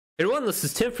Hey everyone, this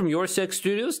is Tim from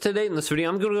YourSixStudios. Today in this video,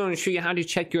 I'm going to show you how to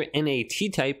check your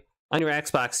NAT type on your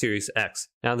Xbox Series X.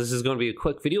 Now this is going to be a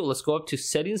quick video. Let's go up to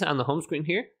Settings on the home screen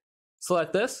here.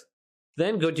 Select this.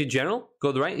 Then go to General, go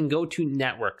to the right, and go to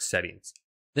Network Settings.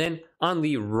 Then on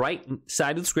the right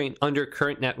side of the screen, under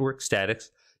Current Network Status,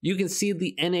 you can see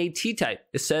the NAT type.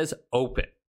 It says Open.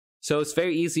 So it's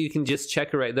very easy. You can just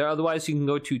check it right there. Otherwise, you can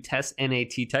go to Test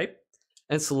NAT Type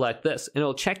and select this. And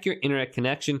it'll check your internet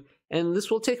connection. And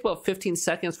this will take about 15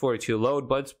 seconds for it to load,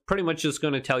 but it's pretty much just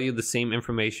going to tell you the same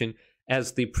information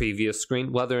as the previous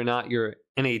screen, whether or not your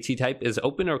NAT type is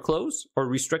open or closed or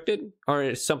restricted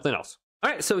or something else. All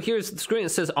right, so here's the screen. It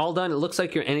says all done. It looks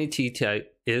like your NAT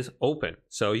type is open.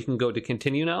 So you can go to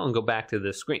continue now and go back to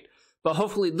this screen. But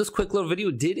hopefully this quick little video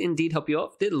did indeed help you out.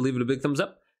 If it did, leave it a big thumbs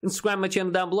up and subscribe to my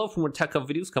channel down below for more tech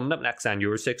videos coming up next on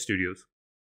YourSixGaming.